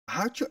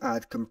How to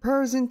add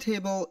comparison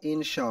table in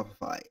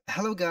Shopify.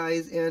 Hello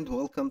guys and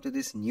welcome to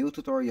this new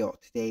tutorial.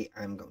 Today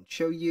I'm going to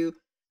show you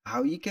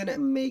how you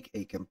can make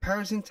a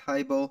comparison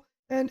table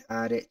and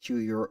add it to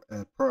your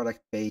product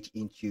page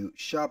into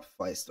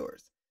Shopify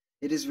stores.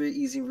 It is very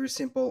easy and very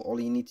simple. All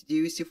you need to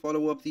do is to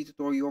follow up the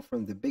tutorial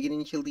from the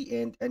beginning till the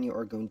end and you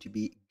are going to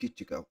be good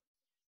to go.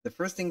 The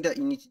first thing that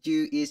you need to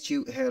do is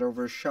to head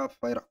over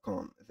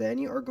shopify.com. Then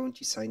you are going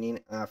to sign in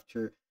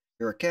after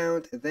your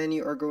account. Then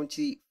you are going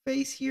to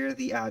face here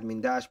the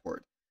admin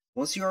dashboard.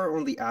 Once you are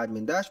on the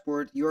admin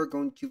dashboard, you are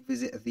going to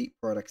visit the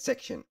product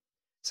section.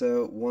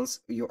 So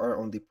once you are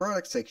on the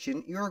product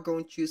section, you are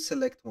going to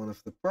select one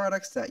of the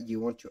products that you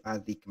want to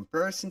add the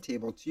comparison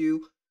table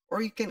to,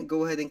 or you can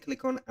go ahead and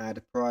click on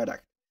add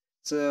product.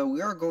 So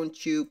we are going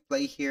to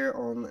play here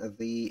on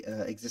the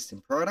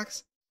existing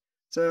products.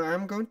 So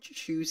I'm going to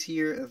choose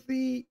here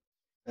the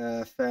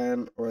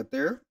fan right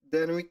there.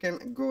 Then we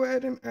can go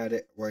ahead and add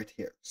it right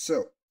here.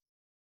 So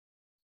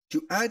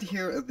to add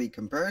here the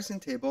comparison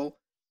table,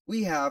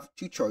 we have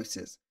two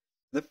choices.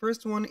 The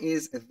first one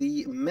is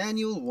the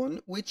manual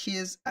one, which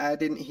is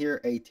adding here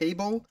a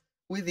table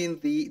within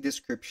the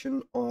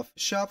description of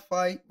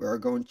Shopify. We are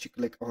going to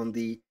click on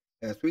the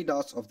three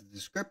dots of the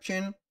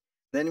description.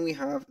 Then we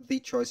have the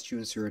choice to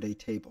insert a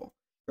table.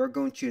 We are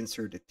going to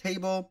insert a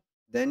table.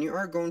 Then you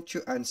are going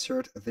to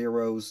insert the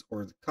rows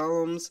or the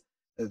columns,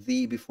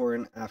 the before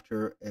and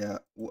after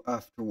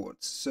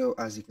afterwards. So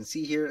as you can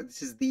see here,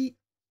 this is the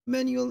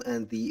manual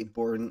and the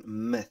born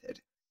method.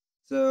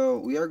 So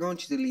we are going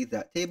to delete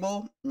that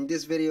table. In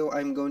this video,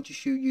 I'm going to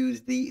show you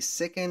the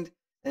second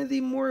and the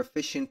more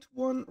efficient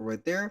one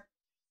right there,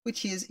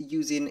 which is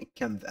using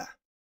Canva.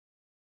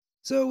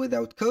 So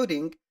without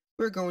coding,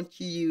 we're going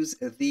to use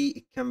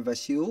the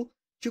Canva tool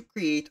to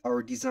create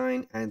our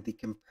design and the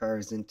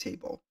comparison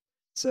table.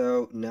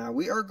 So now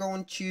we are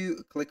going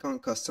to click on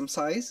custom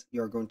size.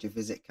 You're going to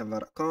visit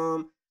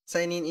canva.com,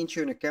 sign in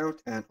into an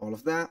account and all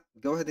of that.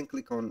 Go ahead and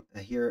click on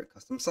here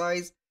custom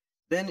size.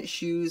 Then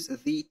choose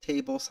the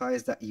table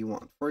size that you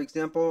want. For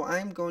example,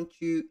 I'm going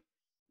to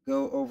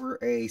go over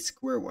a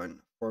square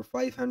one for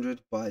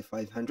 500 by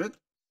 500.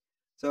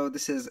 So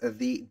this is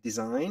the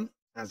design.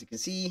 As you can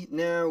see,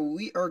 now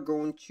we are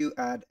going to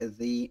add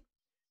the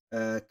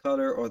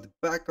color or the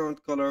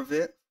background color of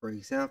it. For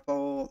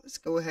example, let's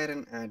go ahead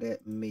and add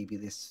it, maybe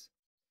this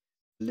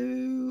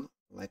blue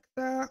like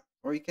that,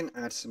 or you can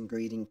add some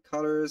grading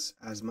colors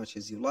as much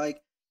as you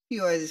like.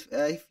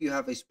 If you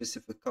have a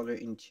specific color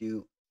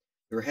into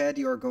your head,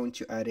 you are going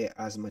to add it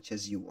as much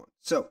as you want.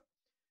 So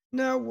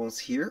now once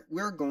here,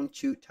 we are going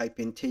to type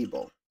in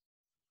table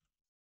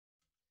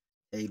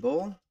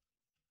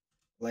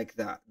like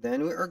that.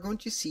 Then we are going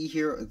to see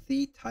here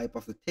the type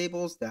of the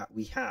tables that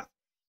we have.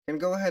 You can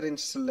go ahead and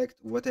select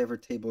whatever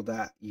table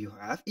that you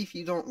have. If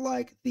you don't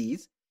like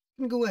these,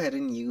 you can go ahead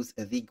and use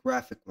the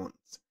graphic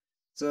ones.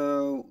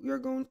 So we are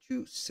going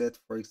to set,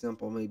 for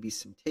example, maybe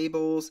some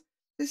tables.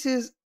 This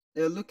is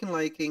looking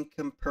like a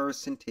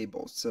comparison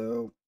table.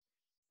 So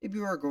maybe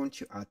we are going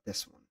to add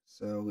this one.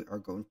 So we are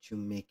going to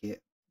make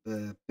it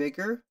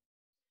bigger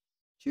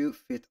to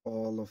fit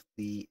all of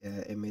the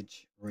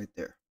image right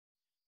there.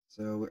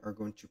 So we are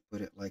going to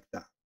put it like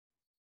that.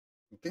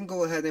 You can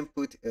go ahead and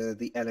put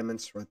the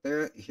elements right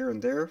there, here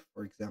and there,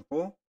 for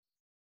example,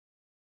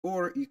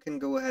 or you can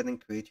go ahead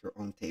and create your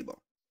own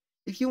table.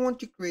 If you want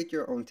to create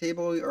your own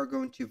table, you are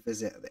going to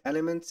visit the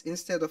elements.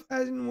 Instead of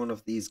adding one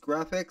of these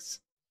graphics,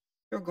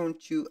 you're going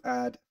to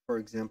add, for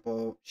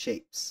example,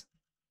 shapes.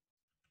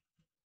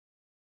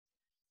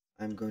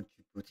 I'm going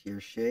to put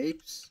here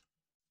shapes.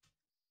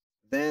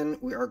 Then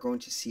we are going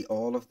to see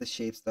all of the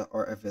shapes that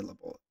are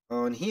available.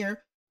 On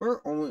here, we're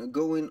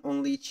going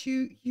only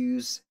to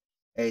use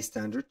a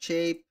standard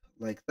shape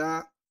like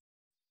that.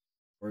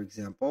 For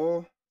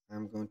example,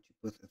 I'm going to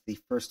put the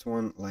first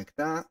one like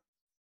that.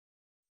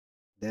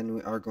 Then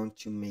we are going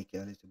to make it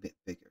a little bit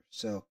bigger.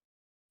 So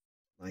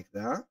like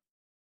that.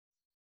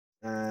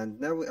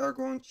 And now we are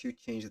going to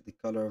change the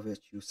color of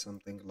it to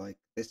something like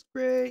this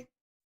gray,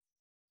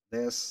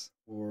 this,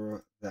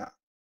 or that.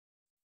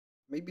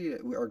 Maybe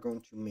we are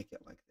going to make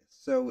it like this.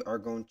 So we are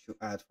going to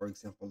add, for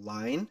example,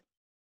 line.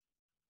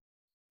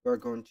 We are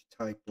going to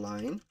type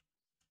line.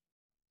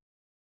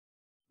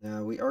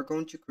 Now we are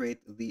going to create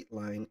the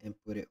line and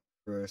put it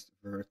first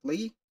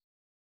vertically.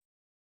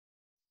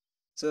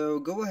 So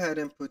go ahead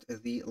and put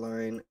the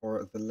line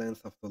or the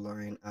length of the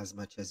line as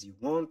much as you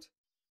want.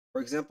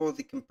 For example,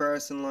 the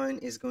comparison line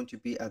is going to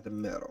be at the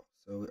middle.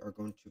 So we are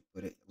going to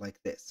put it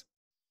like this.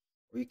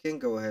 Or you can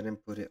go ahead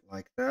and put it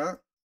like that.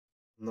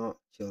 Not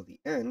till the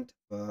end,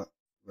 but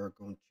we're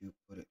going to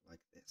put it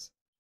like this.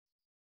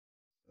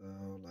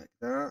 So like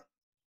that.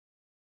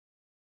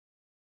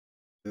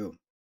 Boom.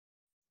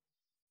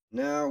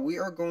 Now we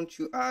are going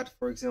to add,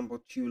 for example,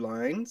 two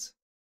lines.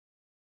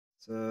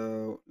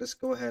 So let's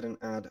go ahead and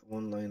add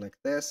one line like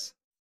this.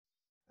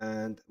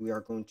 And we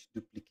are going to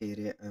duplicate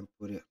it and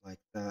put it like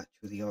that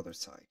to the other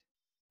side.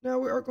 Now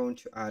we are going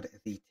to add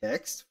the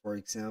text. For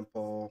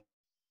example,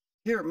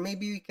 here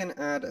maybe we can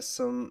add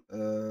some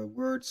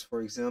words,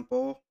 for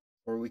example,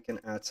 or we can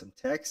add some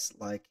text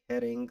like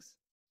headings.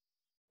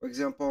 For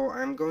example,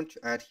 I'm going to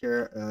add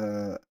here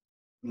a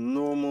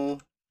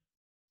normal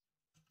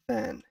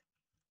fan,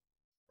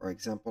 for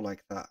example,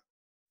 like that.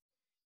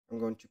 I'm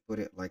going to put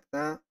it like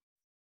that.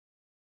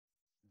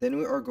 Then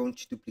we are going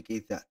to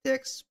duplicate that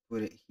text,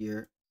 put it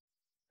here,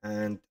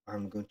 and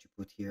I'm going to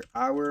put here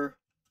our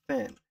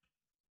fan.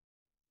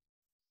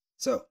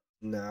 So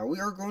now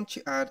we are going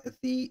to add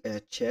the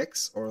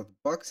checks or the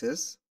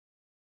boxes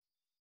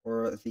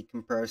or the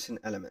comparison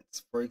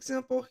elements. For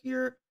example,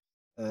 here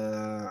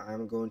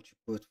I'm going to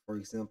put, for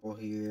example,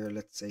 here,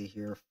 let's say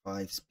here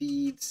 5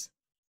 speeds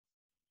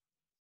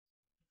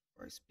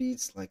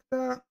like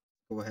that.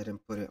 Go ahead and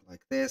put it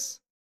like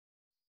this.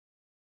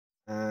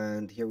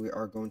 And here we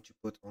are going to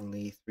put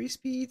only 3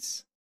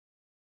 speeds.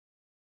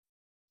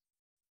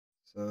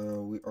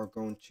 So we are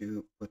going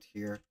to put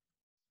here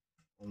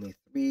only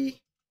 3.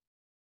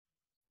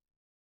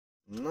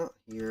 Not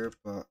here,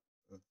 but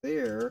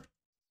there.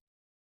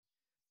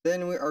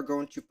 Then we are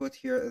going to put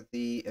here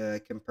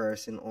the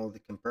comparison, all the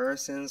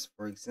comparisons.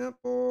 For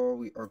example,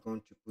 we are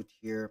going to put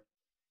here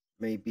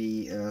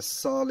maybe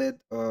solid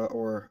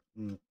or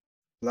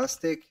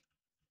plastic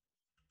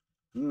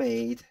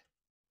made.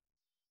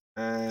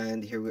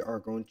 And here we are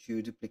going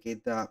to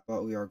duplicate that,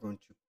 but we are going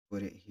to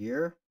put it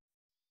here.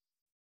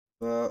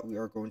 But we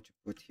are going to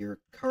put here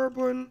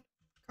carbon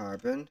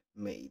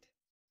made,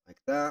 like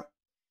that.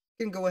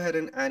 You can go ahead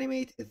and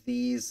animate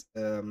these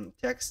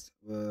text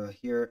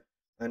here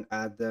and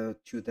add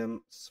to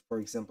them, for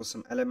example,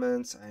 some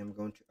elements. I am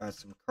going to add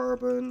some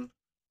carbon,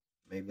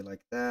 maybe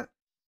like that.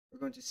 We're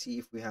going to see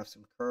if we have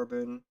some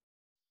carbon.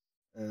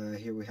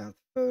 Here we have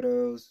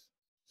photos.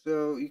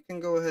 So you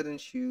can go ahead and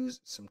choose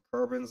some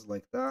carbons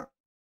like that.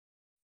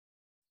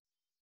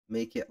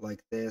 Make it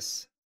like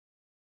this.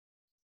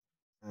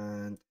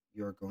 And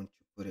you're going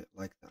to put it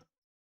like that.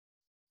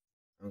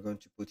 I'm going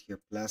to put here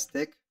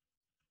plastic.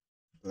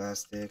 Then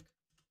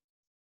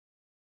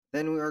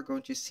we are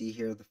going to see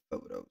here the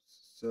photos.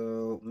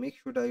 So make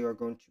sure that you are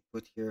going to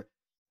put here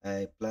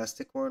a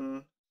plastic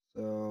one.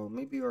 So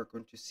maybe you are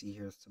going to see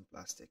here some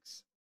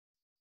plastics.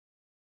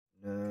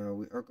 Now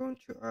we are going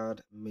to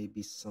add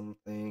maybe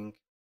something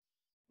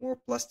more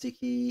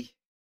plasticky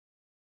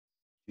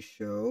to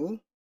show.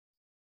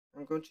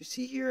 I'm going to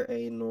see here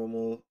a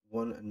normal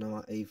one,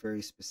 not a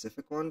very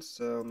specific one.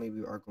 So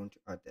maybe we are going to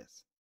add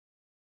this.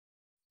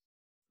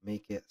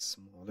 Make it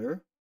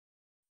smaller.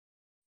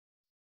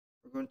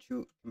 We're going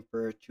to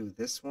compare to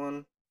this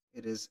one.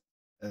 It is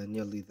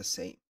nearly the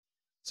same.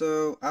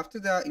 So after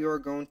that, you are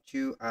going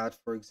to add,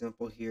 for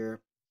example,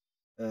 here,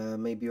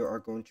 maybe you are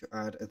going to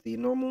add the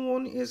normal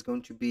one is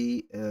going to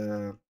be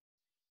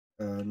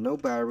no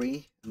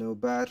battery,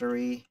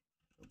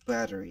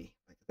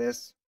 like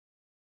this.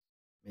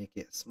 Make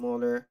it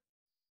smaller.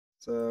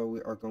 So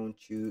we are going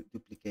to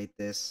duplicate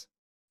this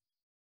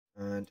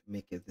and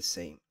make it the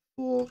same.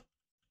 Full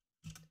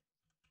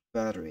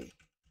battery,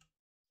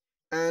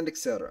 and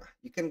etc.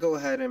 You can go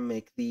ahead and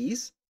make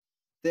these.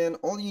 Then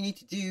all you need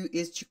to do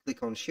is to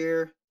click on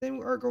share. Then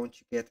we are going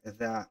to get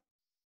that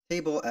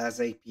table as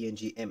a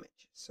PNG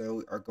image. So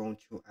we are going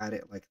to add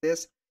it like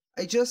this.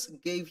 I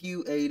just gave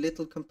you a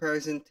little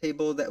comparison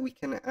table that we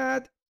can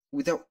add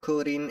without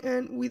coding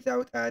and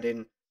without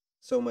adding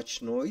so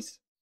much noise.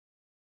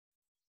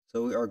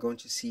 So we are going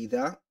to see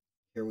that.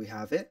 Here we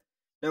have it.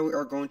 Now we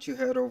are going to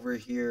head over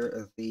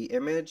here the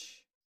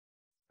image.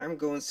 I'm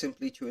going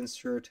simply to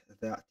insert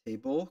that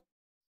table.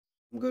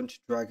 I'm going to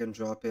drag and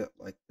drop it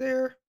like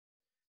there.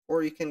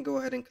 Or you can go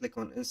ahead and click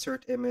on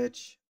insert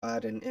image,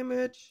 add an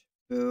image,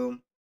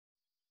 boom.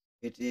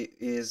 It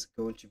is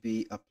going to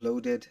be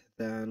uploaded.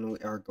 Then we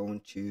are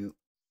going to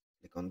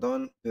click on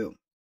done, boom.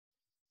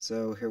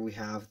 So here we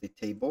have the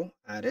table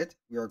added.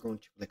 We are going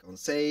to click on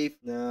save.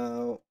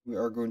 Now we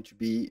are going to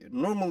be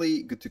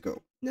normally good to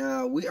go.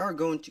 Now we are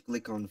going to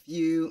click on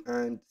view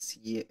and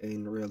see it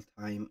in real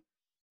time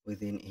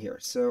within here.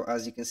 So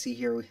as you can see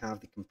here, we have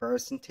the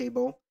comparison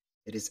table.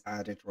 It is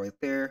added right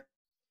there.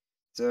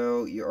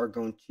 So you are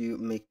going to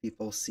make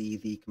people see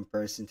the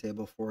comparison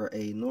table for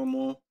a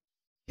normal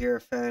hair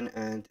fan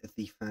and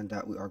the fan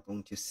that we are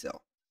going to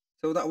sell.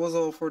 So that was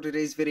all for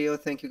today's video.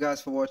 Thank you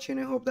guys for watching.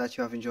 I hope that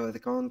you have enjoyed the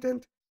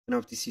content and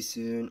hope to see you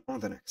soon on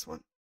the next one.